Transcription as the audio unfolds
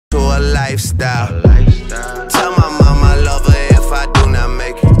lifestyle. Tell my mama I love her if I do not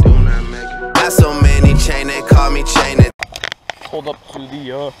make it. Got so many chain, they call me chain it. Pulled up to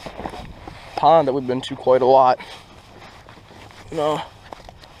the pond that we've been to quite a lot. You know,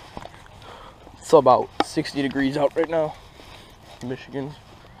 it's about 60 degrees out right now. Michigan's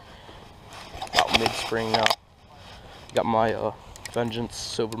about mid-spring now. Got my Vengeance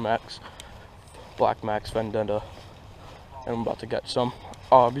Silver Max, Black Max Vendetta, and I'm about to get some.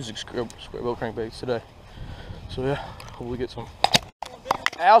 I'm using square bill crankbaits today. So yeah, hopefully get some.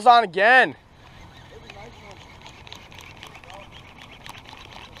 Al's on again.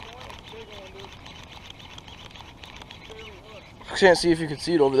 I can't see if you can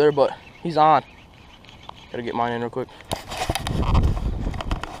see it over there, but he's on. Gotta get mine in real quick.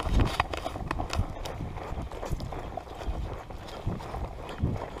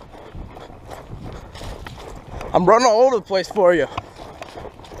 I'm running all over the place for you.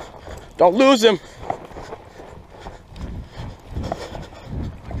 Don't lose him.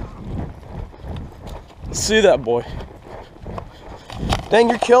 See that, boy? Dang,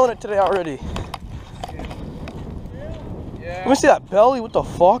 you're killing it today already. Let me see that belly. What the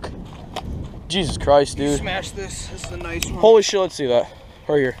fuck? Jesus Christ, dude. Smash this. This is a nice one. Holy shit, let's see that.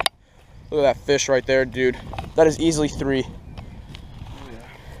 Right here. Look at that fish right there, dude. That is easily 3. Oh,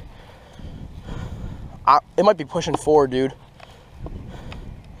 yeah. It might be pushing 4, dude.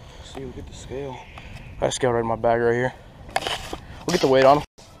 See, we'll get the scale. I got a scale right in my bag right here. We'll get the weight on him.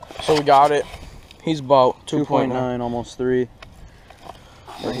 So we got it. He's about 2.9, almost 3.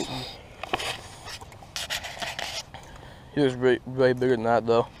 Nice. He was way bigger than that,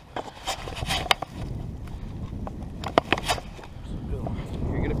 though.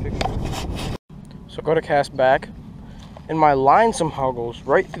 Here, get a picture. So go to cast back, and my line somehow goes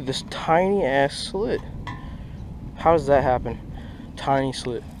right through this tiny ass slit. How does that happen? Tiny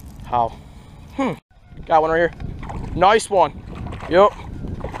slit. How? Got one right here. Nice one. Yep.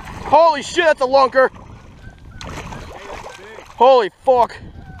 Holy shit, that's a lunker. Holy fuck.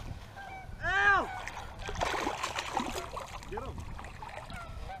 Ow! Get him.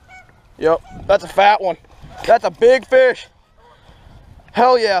 Yep, that's a fat one. That's a big fish.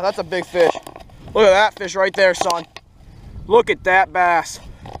 Hell yeah, that's a big fish. Look at that fish right there, son. Look at that bass.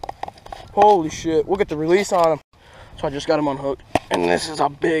 Holy shit. We'll get the release on him. So I just got him unhooked. And this is a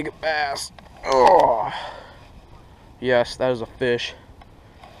big bass. Oh. Yes, that is a fish.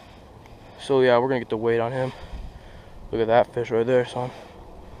 So yeah, we're gonna get the weight on him. Look at that fish right there, son.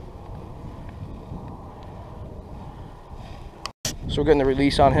 So we're getting the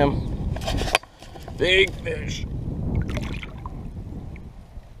release on him. Big fish.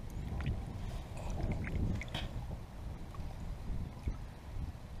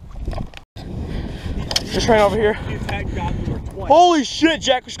 Just ran over here. Holy shit,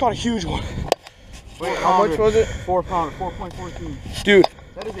 Jack just caught a huge one. Wait, how much was it? 4 pounder, 4.14. Dude,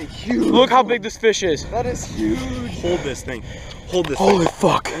 that is a huge. Look how big this fish is. That is huge. Hold this thing. Hold this Holy thing.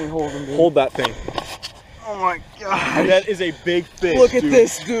 fuck. Let me hold him, dude. Hold that thing. Oh my god. That is a big fish. Look at dude.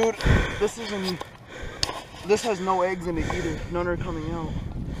 this, dude. This has no eggs in it either. None are coming out.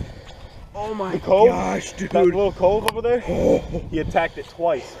 Oh my gosh, dude. That little cove over there, he attacked it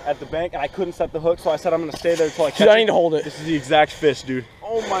twice at the bank, and I couldn't set the hook, so I said I'm going to stay there until I catch it. Dude, I need to hold it. This is the exact fish, dude.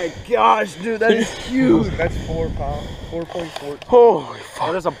 Oh my gosh, dude. That is huge. That's 4 pounds. 4.4. Holy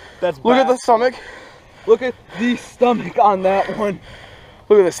fuck. That's Look at the stomach. Look at the stomach on that one.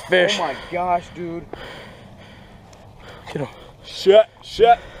 Look at this fish. Oh my gosh, dude. Get him. Shit.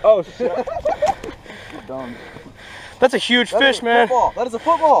 Oh, shit. You're dumb. That's a huge fish, man. That is a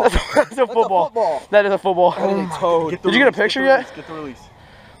football. That's a football. That is a football. That is a toad. Did you get a picture yet? Get the release.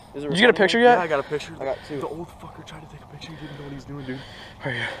 Did you get a picture yet? Yeah, I got a picture. I got 2. The old fucker tried to take a picture. He didn't know what he was doing, dude.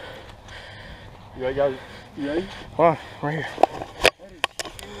 Right here. You ready, guys? You ready? Hold on, right here. That is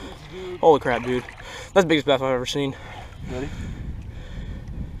huge, dude. Holy crap, dude. That's the biggest bass I've ever seen. Ready?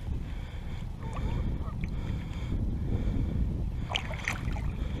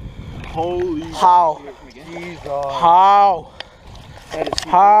 Holy How? Jesus. How?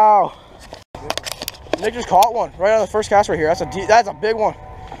 How? Nick just caught one right on the first cast right here. That's a big one.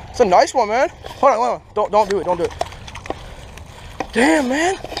 It's a nice one, man. Hold on. Don't do it. Don't do it. Damn,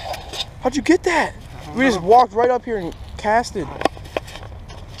 man. How'd you get that? We just walked right up here and casted.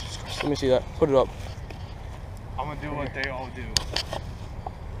 Let me see that. Put it up. I'm gonna do what they all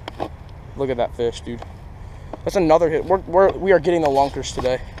do. Look at that fish, dude. That's another hit. We are getting the lunkers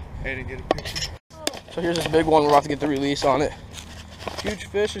today. Hey, to get a picture. So here's this big one. We're about to get the release on it. Huge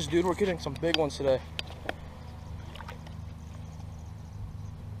fishes, dude. We're getting some big ones today.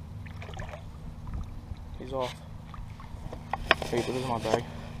 He's off. Hey, put this in my bag.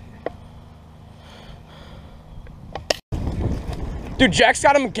 Dude, Jack's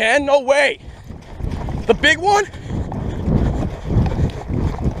got him again? No way. The big one?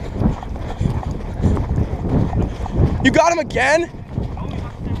 You got him again?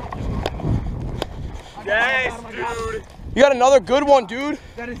 Yes, dude. You got another good one, dude.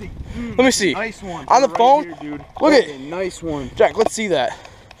 That is a Let me see. nice one. On the Right phone? here, dude. Look That at is a nice one. Jack, let's see that.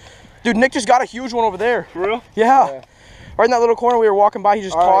 Dude, Nick just got a huge one over there. For real? Yeah. Right in that little corner we were walking by, he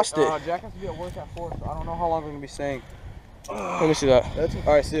just tossed it. Jack has to be at work at 4, so I don't know how long we're gonna be staying. Let me see that.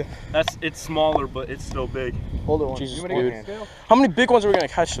 All right, see you. It's smaller, but it's still big. Hold it one. Jesus, You wanna dude. get the scale? How many big ones are we gonna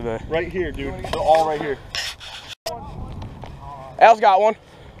catch today? Right here, dude. They're all right here. Al's got one.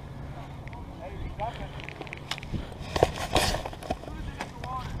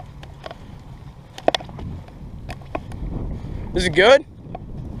 Is it good?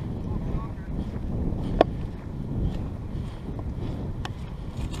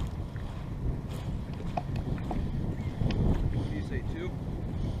 You say 2?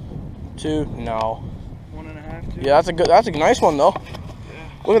 2? No. 1.5, 2? Yeah, that's a nice one though.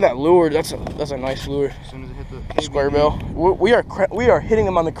 Look at that lure. That's a nice lure. As soon as it hit the Square bill. We are hitting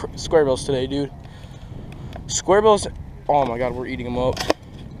them on the square bills today, dude. Square bills. Oh my God, we're eating them up.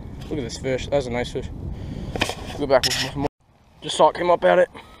 Look at this fish. That's a nice fish. Go back with some more. Just saw it came up at it.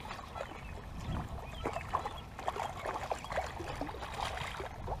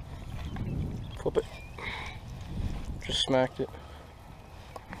 Flip it. Just smacked it.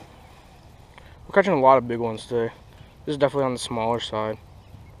 We're catching a lot of big ones today. This is definitely on the smaller side.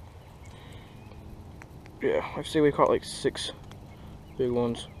 Yeah, I'd say we caught like 6 big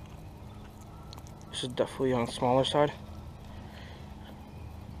ones. This is definitely on the smaller side.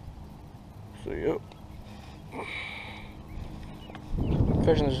 So, yep.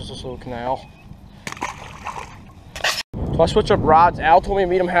 Fishing is just this little canal. So I switched up rods. Al told me to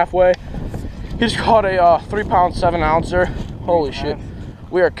meet him halfway. He just caught a 3 pound 7 ouncer. Holy shit.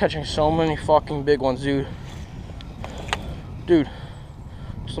 We are catching so many fucking big ones, dude. Dude,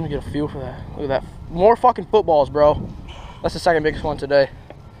 just let me get a feel for that. Look at that. More fucking footballs, bro. That's the second biggest one today.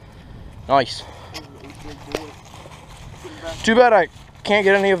 Nice. Too bad I can't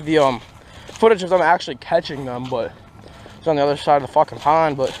get any of the footage of them actually catching them, but it's on the other side of the fucking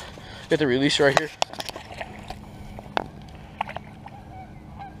pond, but get the release right here.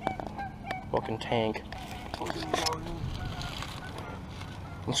 Fucking tank.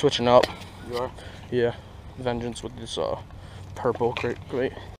 I'm switching up. You are? Yeah. Vengeance with this purple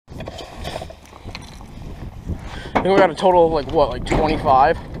crate. I think we got a total of like what, like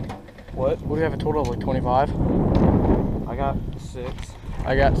 25? What? What do we have a total of like 25? I got 6.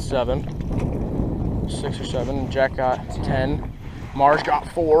 I got 7. 6 or 7. Jack got 10. Mars got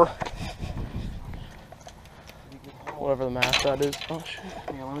 4. Whatever the math that is. Oh shit.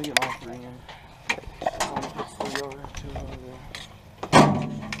 Yeah, let me get my 3 in. I want to put 3 over there, 2 over there.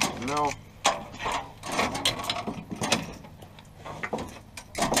 No.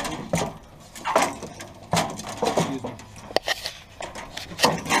 Excuse me.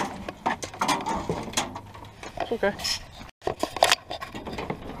 It's okay.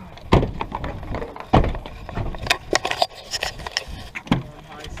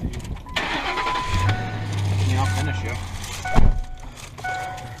 Yeah, I'll finish you.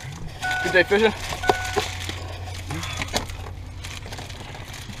 Good day fishing?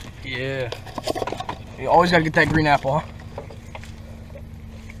 Yeah. You always gotta get that green apple, huh?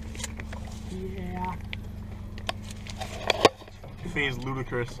 Yeah. Fee is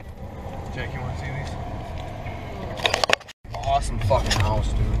ludicrous. Jack, you want to see these? Awesome fucking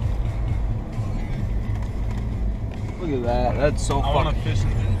house, dude. Look at that. That's so I want fucking. to fish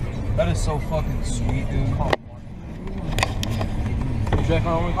in That is so fucking sweet, dude. Jack, I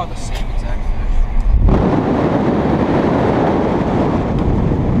only caught the same